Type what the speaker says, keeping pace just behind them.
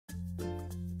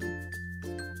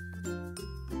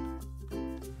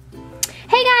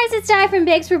guys, it's Di from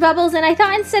Bakes for Bubbles, and I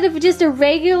thought instead of just a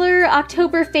regular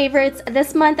October favorites,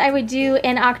 this month I would do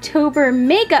an October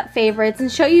makeup favorites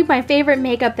and show you my favorite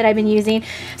makeup that I've been using.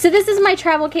 So this is my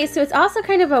travel case, so it's also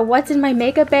kind of a what's in my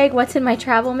makeup bag, what's in my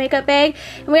travel makeup bag.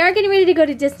 And we are getting ready to go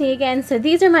to Disney again, so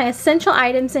these are my essential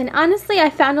items, and honestly I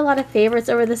found a lot of favorites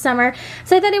over the summer,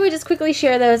 so I thought I would just quickly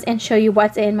share those and show you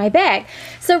what's in my bag.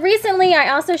 So recently I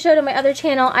also showed on my other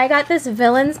channel, I got this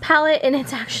Villains palette, and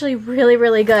it's actually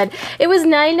really good. It was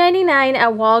 $9.99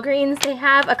 at Walgreens. They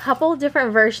have a couple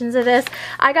different versions of this.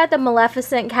 I got the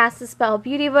Maleficent Cast a Spell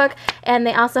Beauty Book, and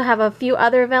they also have a few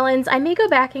other villains. I may go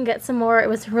back and get some more. It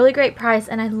was a really great price,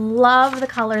 and I love the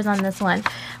colors on this one.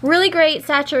 Really great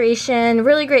saturation,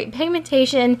 really great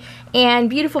pigmentation, and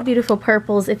beautiful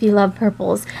purples if you love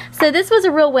purples. So this was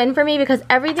a real win for me because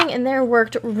everything in there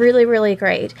worked really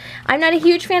great. I'm not a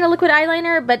huge fan of liquid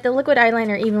eyeliner, but the liquid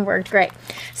eyeliner even worked great.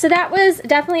 So that was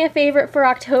definitely a favorite for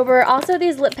October. Also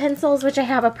these lip pencils, which I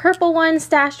have a purple one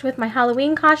stashed with my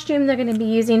Halloween costume they're going to be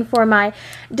using for my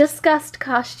Disgust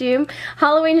costume.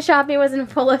 Halloween shopping was in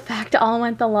full effect all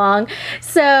month long.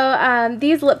 So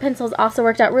these lip pencils also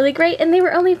worked out really great, and they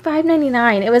were only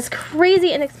 $5.99. It was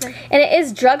crazy inexpensive. And it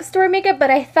is drugstore makeup, but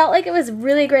I felt like it was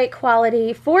really great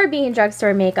quality for being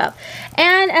drugstore makeup.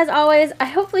 And as always, I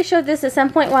hopefully showed this at some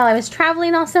point while I was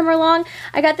traveling all summer long.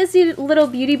 I got this little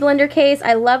beauty blender case.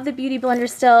 I love the beauty blender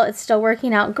still. It's still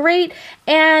working out great.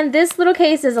 And this little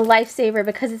case is a lifesaver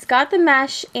because it's got the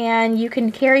mesh and you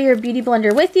can carry your beauty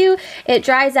blender with you. It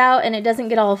dries out and it doesn't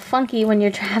get all funky when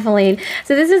you're traveling.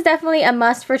 So this is definitely a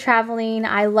must for traveling.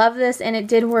 I love this, and it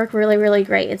did work really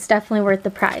great. It's definitely worth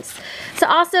the price. So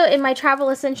also in my travel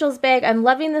essentials bag, I'm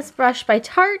loving this brush by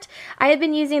Tarte. I have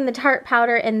been using the Tarte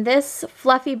powder, and this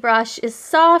fluffy brush is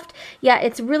soft, yet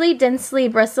it's really densely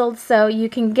bristled, so you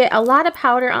can get a lot of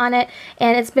powder on it,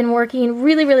 and it's been working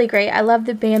really great. I love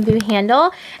the bamboo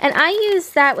handle, and I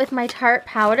use that with my Tarte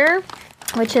powder,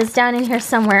 which is down in here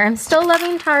somewhere. I'm still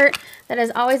loving Tarte. That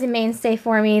is always a mainstay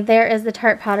for me. There is the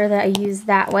Tarte powder that I use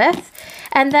that with.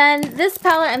 And then this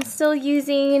palette, I'm still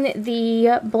using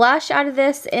the blush out of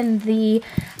this and the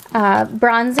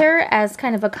bronzer as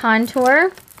kind of a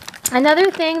contour.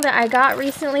 Another thing that I got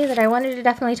recently that I wanted to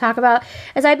definitely talk about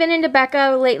is I've been into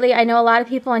Becca lately. I know a lot of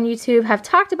people on YouTube have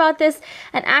talked about this,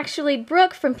 and actually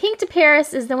Brooke from Pink to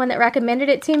Paris is the one that recommended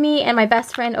it to me, and my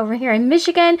best friend over here in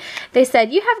Michigan. They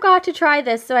said, you have got to try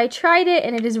this. So I tried it,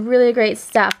 and it is really great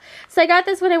stuff. So I got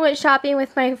this when I went shopping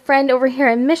with my friend over here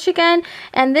in Michigan,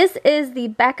 and this is the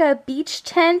Becca Beach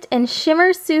Tint and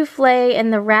Shimmer Souffle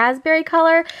in the raspberry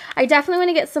color. I definitely want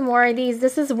to get some more of these.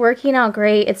 This is working out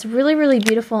great. It's really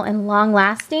beautiful and long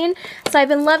lasting. So I've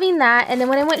been loving that. And then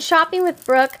when I went shopping with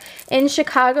Brooke in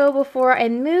Chicago before I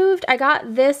moved, I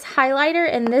got this highlighter,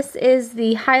 and this is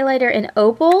the highlighter in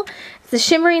Opal. It's the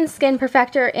Shimmering Skin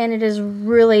Perfector, and it is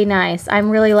really nice.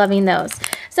 I'm really loving those.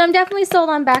 So I'm definitely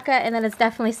sold on Becca, and that is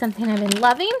definitely something I've been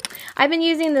loving. I've been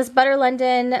using this Butter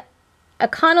London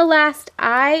Iconolast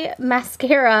Eye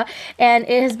Mascara, and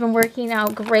it has been working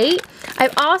out great.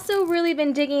 I've also really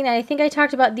been digging, and I think I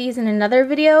talked about these in another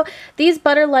video, these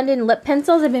Butter London lip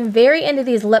pencils. I've been very into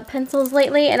these lip pencils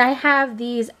lately, and I have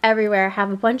these everywhere. I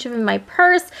have a bunch of them in my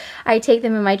purse. I take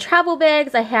them in my travel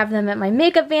bags. I have them at my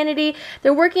makeup vanity.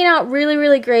 They're working out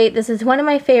really great. This is one of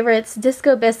my favorites,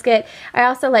 Disco Biscuit. I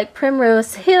also like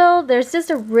Primrose Hill. There's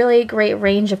just a really great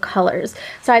range of colors.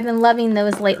 So I've been loving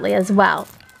those lately as well.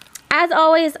 As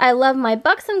always, I love my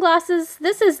Buxom glosses.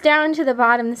 This is down to the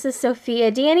bottom. This is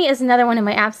Sophia. Danny is another one of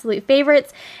my absolute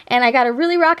favorites. And I got a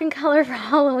really rockin' color for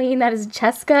Halloween. That is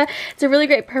Jessica. It's a really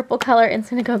great purple color, and it's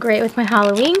going to go great with my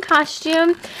Halloween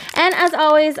costume. And as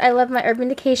always, I love my Urban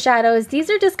Decay shadows. These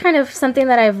are just kind of something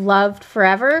that I've loved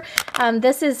forever.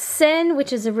 This is Sin,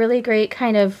 which is a really great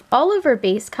kind of all-over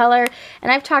base color. And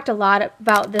I've talked a lot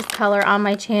about this color on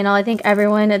my channel. I think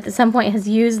everyone at some point has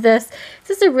used this.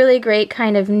 This is a really great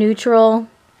kind of neutral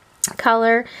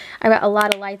color. I got a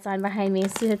lot of lights on behind me,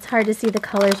 so it's hard to see the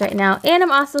colors right now. And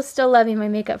I'm also still loving my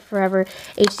Makeup Forever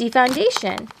HD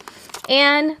foundation.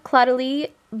 And Caudalie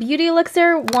Beauty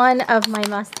Elixir, one of my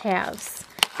must-haves.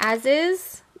 As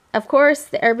is, of course,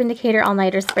 the Urban Decay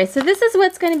All-Nighter Spray. So this is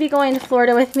what's going to be going to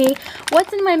Florida with me,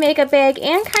 what's in my makeup bag,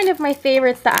 and kind of my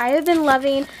favorites that I have been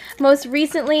loving most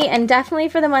recently, and definitely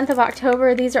for the month of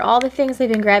October. These are all the things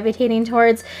I've been gravitating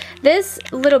towards. This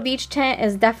little beach tint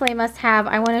is definitely a must-have.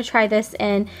 I want to try this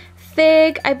in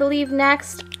Fig, I believe,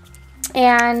 next.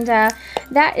 And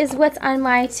that is what's on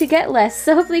my to-get list.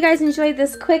 So hopefully you guys enjoyed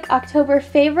this quick October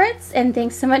favorites, and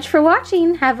thanks so much for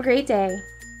watching. Have a great day.